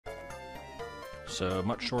So,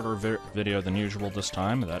 much shorter video than usual this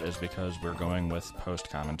time. That is because we're going with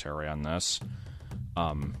post-commentary on this.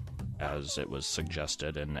 As it was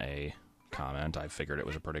suggested in a comment, I figured it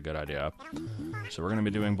was a pretty good idea. So we're going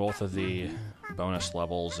to be doing both of the bonus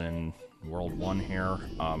levels in World 1 here,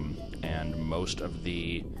 and most of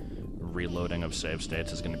the reloading of save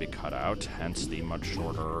states is going to be cut out, hence the much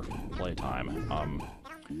shorter playtime.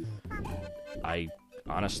 I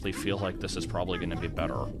honestly feel like this is probably going to be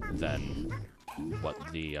better than what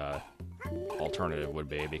the alternative would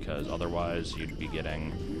be, because otherwise you'd be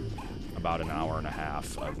getting about an hour and a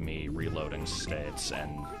half of me reloading states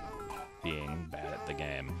and being bad at the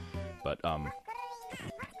game. But,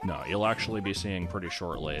 no, you'll actually be seeing pretty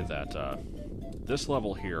shortly that this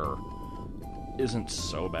level here isn't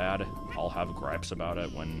so bad. I'll have gripes about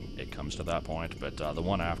it when it comes to that point, but the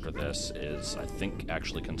one after this is, I think,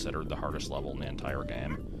 actually considered the hardest level in the entire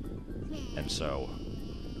game. And so,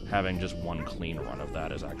 having just one clean run of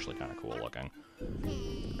that is actually kind of cool looking.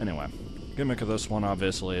 Anyway, gimmick of this one,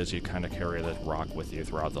 obviously, is you kind of carry the rock with you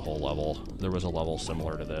throughout the whole level. There was a level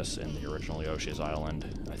similar to this in the original Yoshi's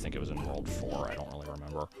Island. I think it was in World 4, I don't really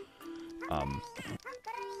remember.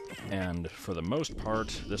 And for the most part,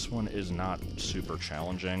 this one is not super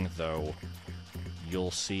challenging, though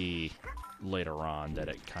you'll see later on that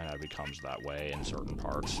it kind of becomes that way in certain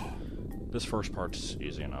parts. This first part's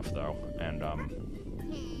easy enough, though, and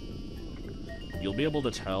you'll be able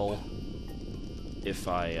to tell if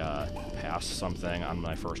I pass something on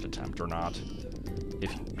my first attempt or not.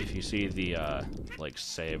 If you see the like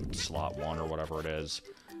saved slot 1 or whatever it is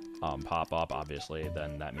pop up, obviously,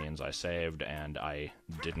 then that means I saved and I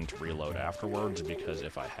didn't reload afterwards, because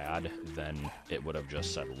if I had, then it would have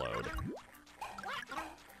just said load.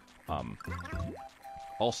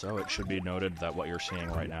 Also, it should be noted that what you're seeing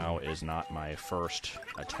right now is not my first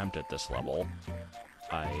attempt at this level.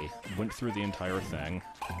 I went through the entire thing,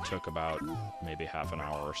 took about maybe half an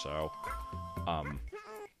hour or so,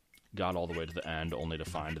 got all the way to the end only to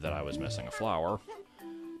find that I was missing a flower.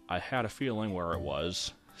 I had a feeling where it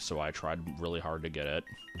was, so I tried really hard to get it,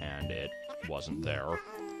 and it wasn't there,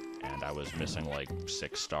 and I was missing like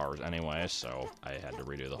 6 stars anyway, so I had to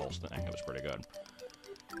redo the whole thing. It was pretty good.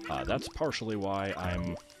 That's partially why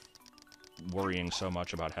I'm worrying so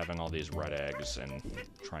much about having all these red eggs and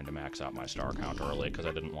trying to max out my star count early, because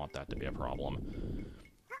I didn't want that to be a problem.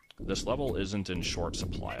 This level isn't in short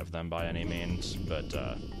supply of them by any means, but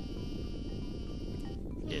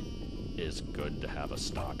it is good to have a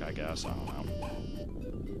stock, I guess. I don't know.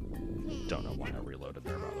 Don't know why I reloaded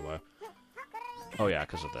there, by the way. Oh yeah,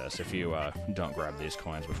 because of this. If you don't grab these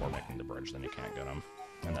coins before making the bridge, then you can't get them.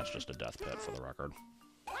 And that's just a death pit, for the record.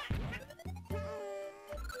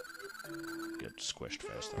 Get squished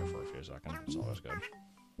face there for a few seconds. It's always good.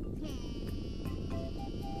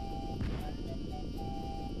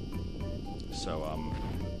 So,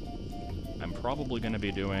 I'm probably going to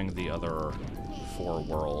be doing the other 4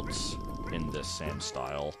 worlds in this same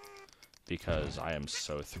style, because I am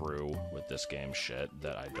so through with this game shit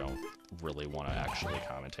that I don't really want to actually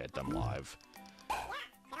commentate them live.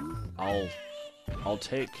 I'll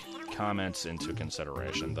take comments into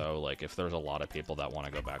consideration, though. Like, if there's a lot of people that want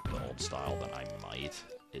to go back to the old style, then I might.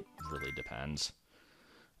 It really depends.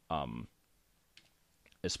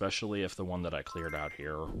 Especially if the one that I cleared out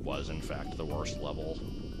here was, in fact, the worst level,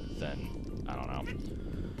 then I don't know.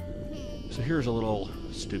 So here's a little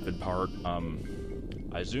stupid part.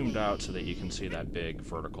 I zoomed out so that you can see that big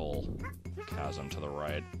vertical chasm to the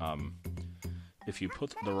right. If you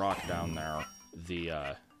put the rock down there,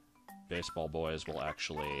 the baseball boys will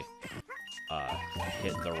actually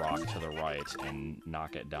hit the rock to the right and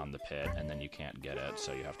knock it down the pit, and then you can't get it,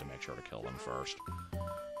 so you have to make sure to kill them first.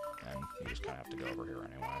 And you just kind of have to go over here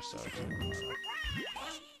anyway, so it's whatever.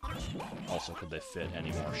 Also, could they fit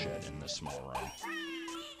any more shit in this small room?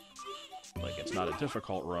 Like, it's not a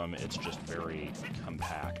difficult room, it's just very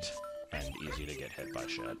compact and easy to get hit by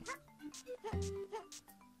shit.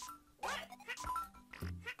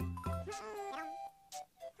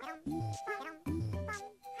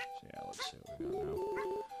 So yeah, let's see what we got now.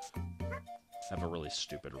 I have a really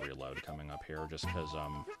stupid reload coming up here, just because,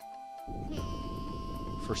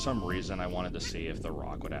 for some reason I wanted to see if the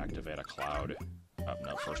rock would activate a cloud.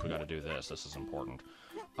 No, first we gotta do this. This is important.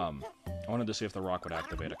 I wanted to see if the rock would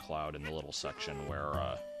activate a cloud in the little section where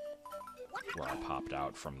I popped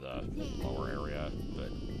out from the lower area,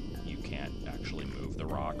 but you can't actually move the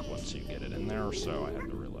rock once you get it in there, so I had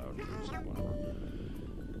to reload. So whatever.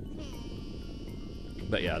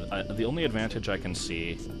 But yeah, the only advantage I can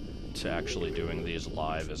see to actually doing these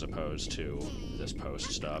live as opposed to this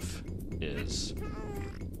post stuff is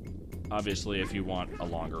Obviously, if you want a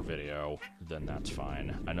longer video, then that's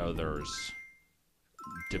fine. I know there's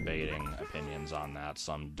debating opinions on that.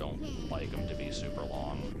 Some don't like them to be super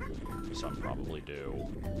long. Some probably do.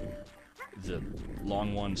 The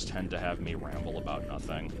long ones tend to have me ramble about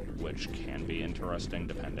nothing, which can be interesting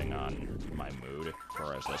depending on my mood.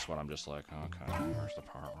 Whereas this one, I'm just like, okay, where's the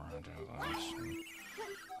part where I do this?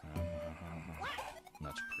 And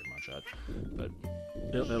that's pretty much it. But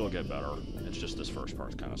it'll get better. It's just this first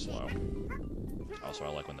part's kind of slow. Also, I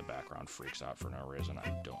like when the background freaks out for no reason. I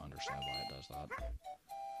don't understand why it does that.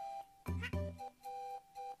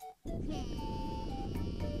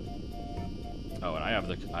 Oh, and I have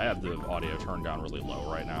the audio turned down really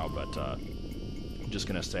low right now, but I'm just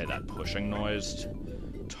gonna say that pushing noise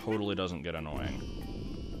totally doesn't get annoying.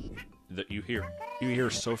 That you hear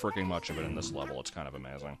so freaking much of it in this level. It's kind of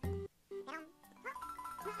amazing.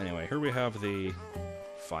 Anyway, here we have the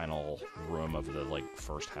final room of the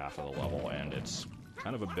first half of the level, and it's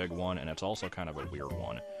kind of a big one, and it's also kind of a weird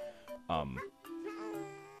one.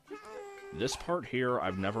 This part here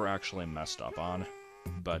I've never actually messed up on,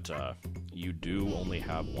 but you do only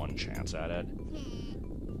have one chance at it.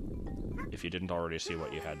 If you didn't already see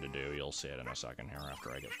what you had to do, you'll see it in a second here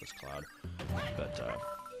after I get this cloud. But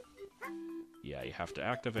yeah, you have to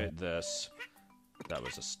activate this. That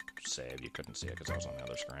was a save. You couldn't see it because I was on the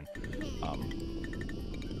other screen.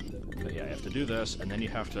 But yeah, you have to do this, and then you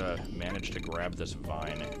have to manage to grab this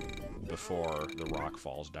vine before the rock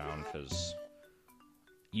falls down, because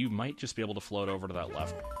you might just be able to float over to that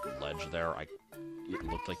left ledge there. It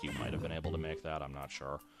looked like you might have been able to make that, I'm not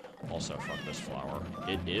sure. Also, fuck this flower.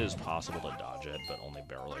 It is possible to dodge it, but only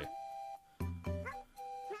barely.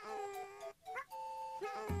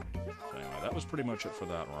 So anyway, that was pretty much it for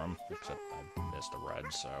that room, except I missed a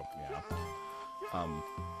red, so yeah.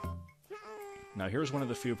 Now here's one of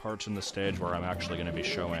the few parts in the stage where I'm actually going to be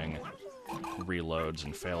showing reloads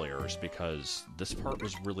and failures, because this part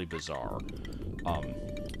was really bizarre.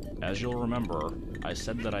 As you'll remember, I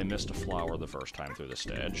said that I missed a flower the first time through the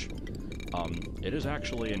stage. It is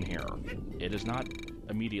actually in here. It is not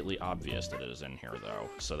immediately obvious that it is in here, though.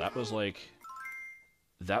 So that was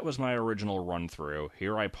that was my original run-through.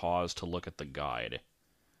 Here I paused to look at the guide,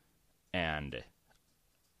 and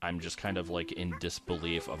I'm just kind of in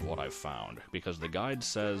disbelief of what I've found, because the guide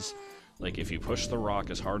says, if you push the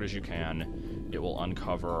rock as hard as you can, it will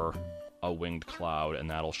uncover a winged cloud, and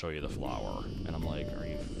that'll show you the flower. And I'm like, are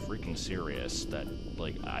you freaking serious? That,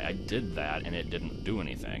 I did that, and it didn't do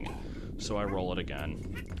anything. So I roll it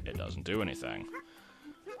again. It doesn't do anything.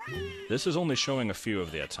 This is only showing a few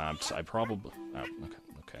of the attempts. I probably... Oh,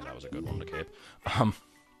 okay, that was a good one to cape.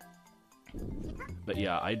 But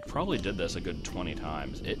yeah, I probably did this a good 20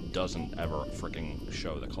 times. It doesn't ever freaking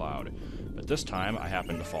show the cloud. But this time, I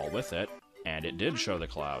happened to fall with it, and it did show the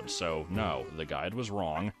cloud. So, no, the guide was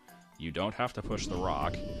wrong. You don't have to push the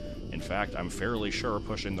rock. In fact, I'm fairly sure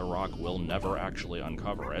pushing the rock will never actually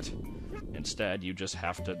uncover it. Instead, you just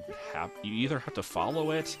have to... you either have to follow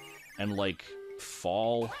it and,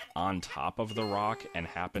 fall on top of the rock and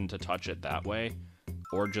happen to touch it that way,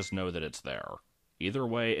 or just know that it's there. Either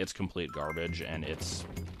way, it's complete garbage, and it's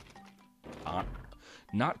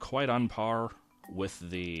not quite on par with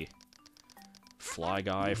the fly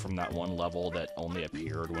guy from that one level that only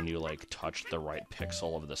appeared when you, touched the right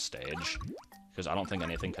pixel of the stage. Because I don't think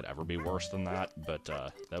anything could ever be worse than that, but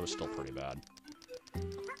that was still pretty bad.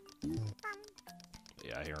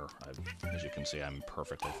 Yeah, here, as you can see, I'm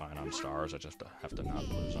perfectly fine on stars. I just have to not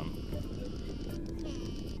lose them.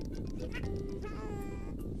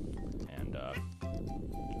 And,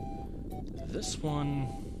 this one,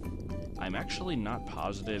 I'm actually not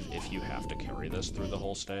positive if you have to carry this through the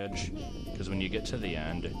whole stage, because when you get to the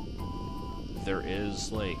end, there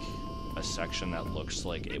is, a section that looks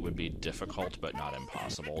like it would be difficult but not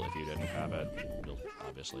impossible if you didn't have it. You'll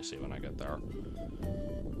obviously see when I get there.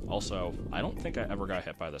 Also, I don't think I ever got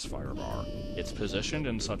hit by this fire bar. It's positioned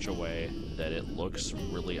in such a way that it looks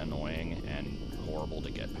really annoying and horrible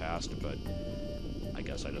to get past, but I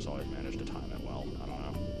guess I just always managed to time it well. I don't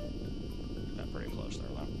know. Got pretty close there,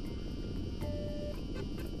 though.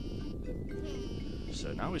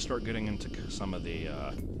 So now we start getting into some of the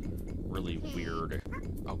really weird...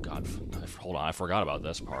 Oh god, hold on, I forgot about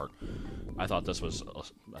this part. I thought this was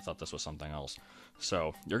something else.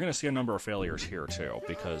 So, you're going to see a number of failures here, too,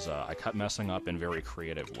 because I kept messing up in very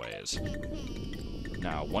creative ways.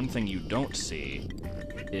 Now, one thing you don't see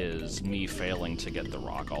is me failing to get the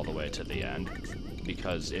rock all the way to the end,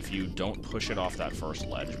 because if you don't push it off that first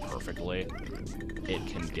ledge perfectly,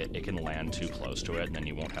 it can land too close to it, and then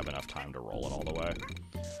you won't have enough time to roll it all the way.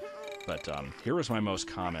 But here is my most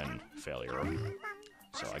common failure.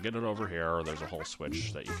 So I get it over here. There's a whole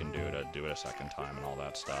switch that you can do it a second time and all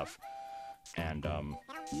that stuff. And,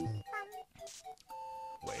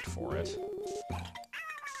 wait for it.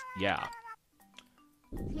 Yeah.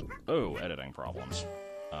 Oh, editing problems.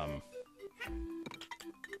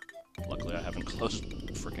 Luckily I haven't closed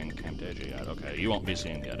freaking Camtasia yet. Okay, you won't be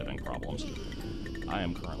seeing the editing problems. I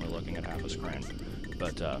am currently looking at half a screen.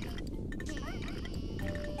 But,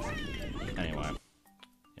 anyway.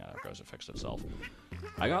 Yeah, there goes, it fixed itself.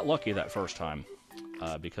 I got lucky that first time,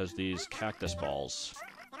 because these cactus balls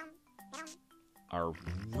are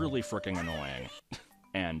really freaking annoying.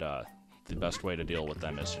 And, the best way to deal with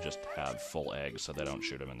them is to just have full eggs so they don't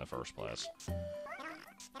shoot them in the first place.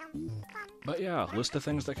 But yeah, list of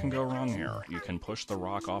things that can go wrong here. You can push the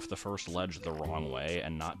rock off the first ledge the wrong way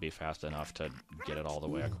and not be fast enough to get it all the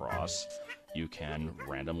way across. You can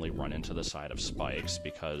randomly run into the side of spikes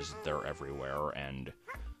because they're everywhere and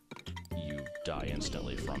you die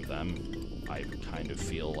instantly from them. I kind of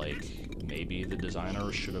feel like maybe the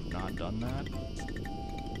designers should have not done that.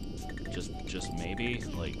 Just maybe,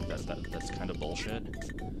 like, that's kind of bullshit.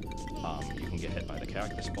 You can get hit by the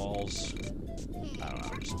cactus balls. I don't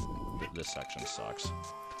know, just, this section sucks.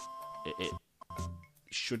 It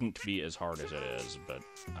shouldn't be as hard as it is, but,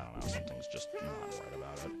 I don't know, something's just not right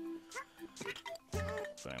about it.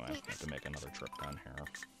 So anyway, I have to make another trip down here.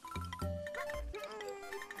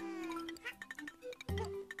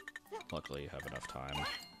 Luckily, you have enough time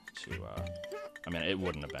to, I mean, it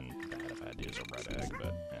wouldn't have been bad if I had to use a red egg,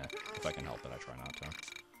 but, if I can help it, I try not to.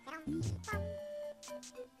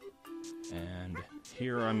 And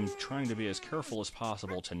here I'm trying to be as careful as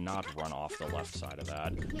possible to not run off the left side of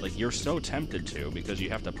that. Like, you're so tempted to, because you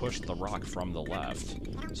have to push the rock from the left.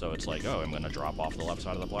 So it's like, oh, I'm gonna drop off the left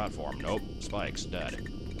side of the platform. Nope, spikes, dead.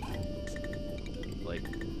 Like,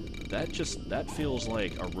 that feels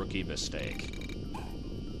like a rookie mistake.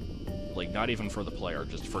 Like, not even for the player,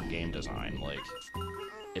 just for game design. Like,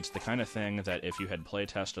 it's the kind of thing that if you had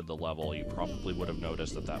play-tested the level, you probably would have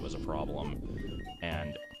noticed that that was a problem.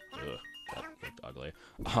 And, ugh, that looked ugly.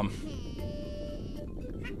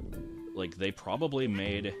 Like, they probably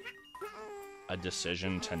made a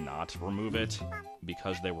decision to not remove it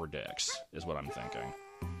because they were dicks, is what I'm thinking.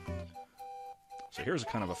 So here's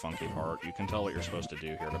kind of a funky part. You can tell what you're supposed to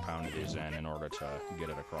do here to pound these in order to get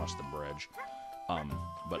it across the bridge.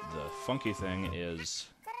 But the funky thing is,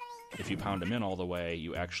 if you pound them in all the way,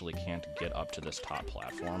 you actually can't get up to this top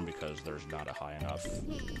platform because there's not a high enough,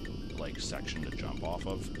 like, section to jump off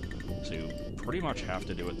of. So you pretty much have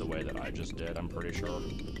to do it the way that I just did, I'm pretty sure.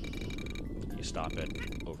 You stop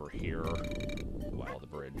it over here while the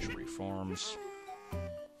bridge reforms.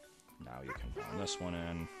 Now you can pound this one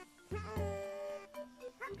in.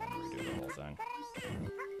 And then redo the whole thing.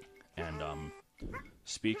 And,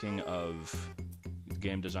 speaking of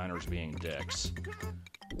game designers being dicks,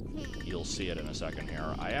 you'll see it in a second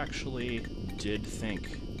here. I actually did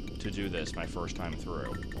think to do this my first time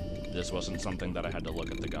through. This wasn't something that I had to look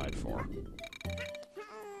at the guide for.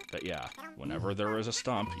 But yeah, whenever there is a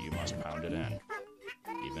stump, you must pound it in.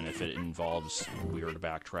 Even if it involves weird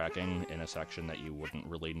backtracking in a section that you wouldn't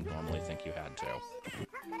really normally think you had to.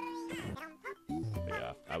 But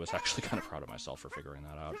yeah, I was actually kind of proud of myself for figuring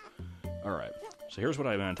that out. Alright, so here's what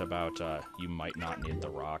I meant about you might not need the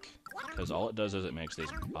rock, because all it does is it makes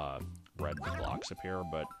these red blocks appear,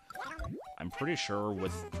 but I'm pretty sure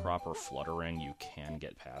with proper fluttering you can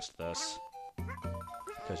get past this,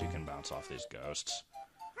 because you can bounce off these ghosts,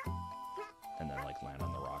 and then, like, land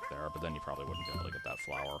on the rock there, but then you probably wouldn't be able to get that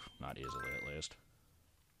flower, not easily at least.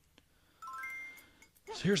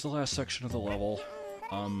 So here's the last section of the level.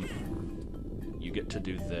 You get to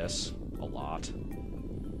do this a lot.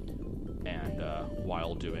 And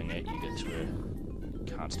while doing it, you get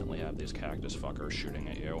to constantly have these cactus fuckers shooting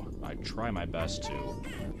at you. I try my best to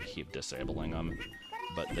keep disabling them,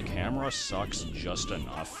 but the camera sucks just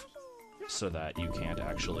enough so that you can't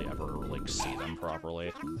actually ever, like, see them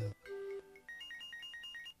properly.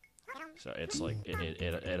 So it's like,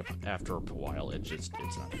 after a while, it's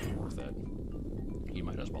not even worth it. You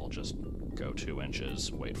might as well just go 2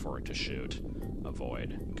 inches, wait for it to shoot,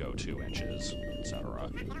 avoid, go 2 inches, etc.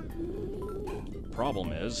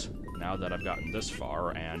 Problem is, now that I've gotten this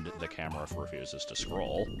far and the camera refuses to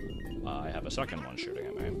scroll, I have a second one shooting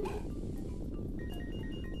at me.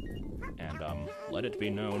 And let it be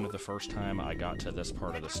known, the first time I got to this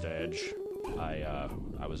part of the stage, I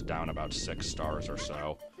was down about 6 stars or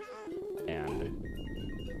so, and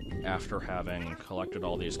after having collected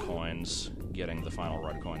all these coins, getting the final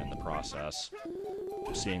red coin in the process,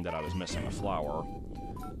 seeing that I was missing a flower,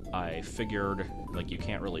 I figured, like, you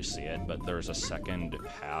can't really see it, but there's a second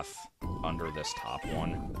path under this top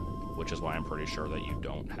one, which is why I'm pretty sure that you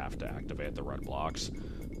don't have to activate the red blocks.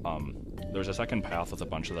 There's a second path with a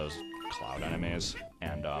bunch of those cloud enemies,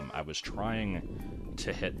 and I was trying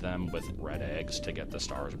to hit them with red eggs to get the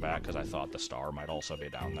stars back, because I thought the star might also be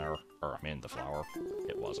down there, or I mean the flower.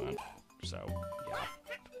 It wasn't, so yeah,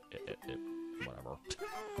 it whatever.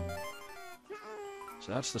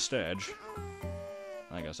 So that's the stage.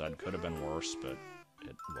 Like I said, could have been worse, but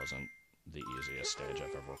it wasn't the easiest stage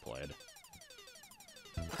I've ever played.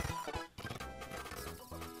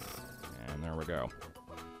 And there we go.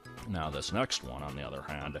 Now this next one, on the other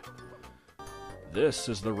hand, this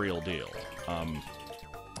is the real deal. I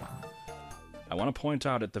want to point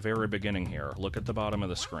out at the very beginning here, look at the bottom of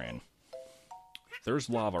the screen. There's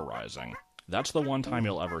lava rising. That's the one time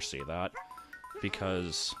you'll ever see that,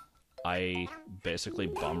 because I basically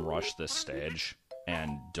bum rush this stage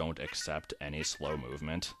and don't accept any slow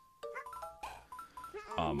movement.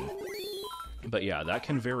 But yeah, that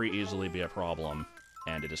can very easily be a problem,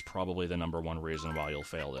 and it is probably the #1 reason why you'll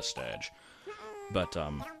fail this stage. But,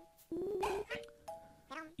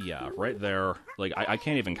 yeah, right there, like, I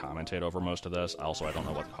can't even commentate over most of this. Also, I don't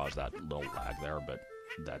know what caused that little lag there, but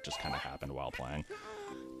that just kind of happened while playing.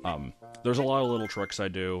 There's a lot of little tricks I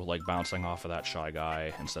do, like bouncing off of that shy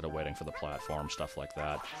guy instead of waiting for the platform, stuff like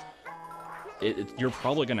that. You're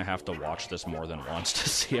probably going to have to watch this more than once to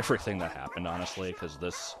see everything that happened, honestly, because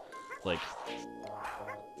this, like,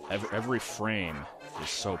 every frame is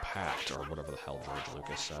so packed, or whatever the hell George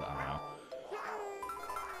Lucas said, I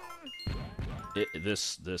don't know.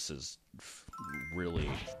 This is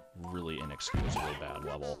really, really inexcusably bad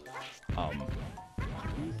level.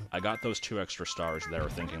 I got those 2 extra stars there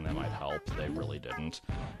thinking they might help. They really didn't,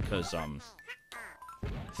 because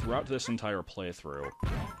throughout this entire playthrough,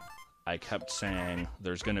 I kept saying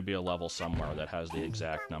there's going to be a level somewhere that has the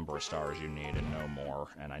exact number of stars you need and no more,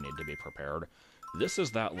 and I need to be prepared. This is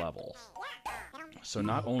that level. So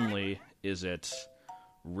not only is it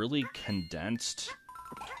really condensed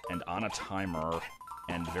and on a timer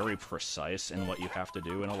and very precise in what you have to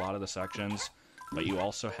do in a lot of the sections, but you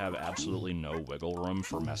also have absolutely no wiggle room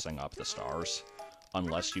for messing up the stars,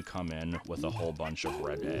 unless you come in with a whole bunch of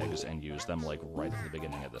red eggs and use them, like, right at the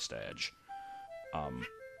beginning of the stage.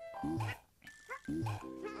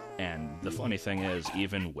 And the funny thing is,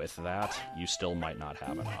 even with that, you still might not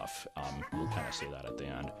have enough. You'll kind of see that at the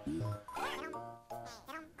end.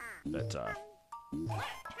 But,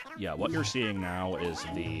 yeah, what you're seeing now is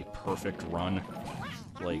the perfect run,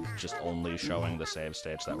 like, just only showing the save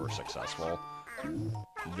states that were successful.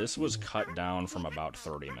 This was cut down from about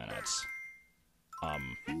 30 minutes.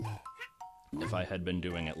 If I had been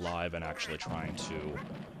doing it live and actually trying to,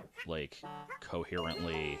 like,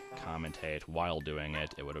 coherently commentate while doing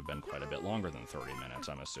it, it would have been quite a bit longer than 30 minutes,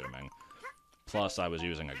 I'm assuming. Plus, I was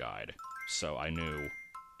using a guide, so I knew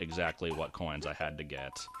exactly what coins I had to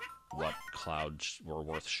get, what clouds were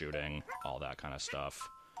worth shooting, all that kind of stuff.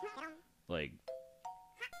 Like,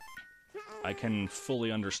 I can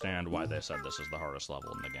fully understand why they said this is the hardest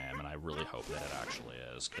level in the game, and I really hope that it actually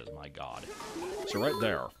is, because my god. So right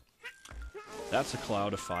there, that's a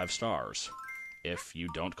cloud of 5 stars. If you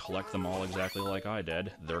don't collect them all exactly like I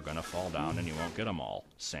did, they're gonna fall down and you won't get them all.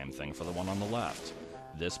 Same thing for the one on the left.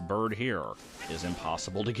 This bird here is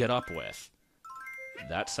impossible to get up with.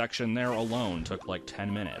 That section there alone took like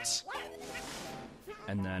 10 minutes.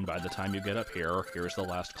 And then by the time you get up here, here's the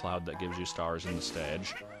last cloud that gives you stars in the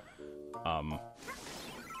stage.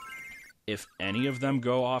 If any of them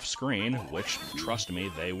go off screen, which, trust me,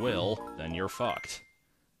 they will, then you're fucked.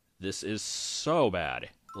 This is so bad.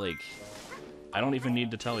 Like, I don't even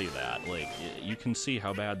need to tell you that. Like, you can see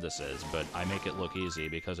how bad this is, but I make it look easy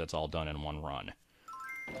because it's all done in one run.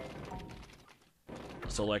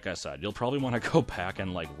 So like I said, you'll probably want to go back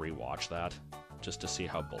and, like, rewatch that, just to see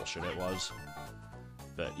how bullshit it was.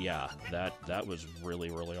 But yeah, that was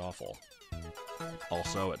really, really awful.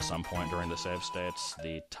 Also, at some point during the save states,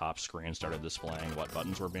 the top screen started displaying what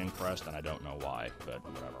buttons were being pressed, and I don't know why, but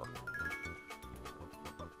whatever.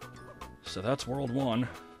 So that's World 1.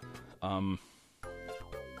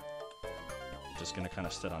 Just gonna kind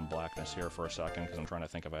of sit on blackness here for a second, because I'm trying to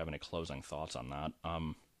think if I have any closing thoughts on that.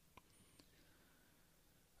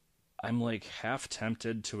 I'm, like, half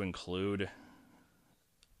tempted to include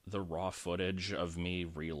the raw footage of me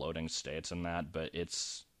reloading states and that, but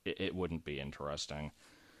it wouldn't be interesting.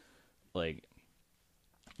 Like,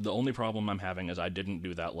 the only problem I'm having is I didn't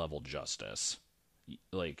do that level justice.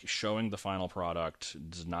 Like, showing the final product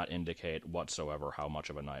does not indicate whatsoever how much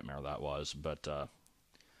of a nightmare that was, but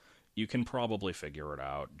you can probably figure it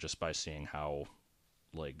out just by seeing how,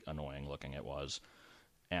 like, annoying looking it was.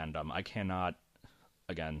 And I cannot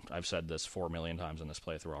again, I've said this 4 million times in this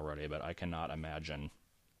playthrough already, but I cannot imagine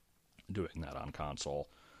doing that on console.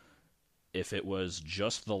 If it was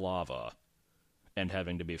just the lava and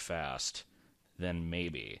having to be fast, then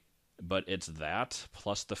maybe. But it's that,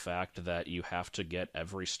 plus the fact that you have to get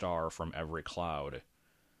every star from every cloud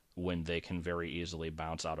when they can very easily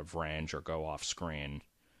bounce out of range or go off screen,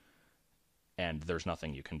 and there's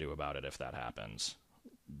nothing you can do about it if that happens.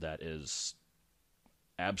 That is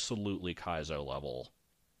absolutely Kaizo level,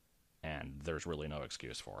 and there's really no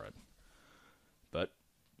excuse for it. But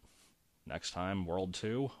next time, World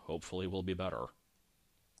 2, hopefully will be better.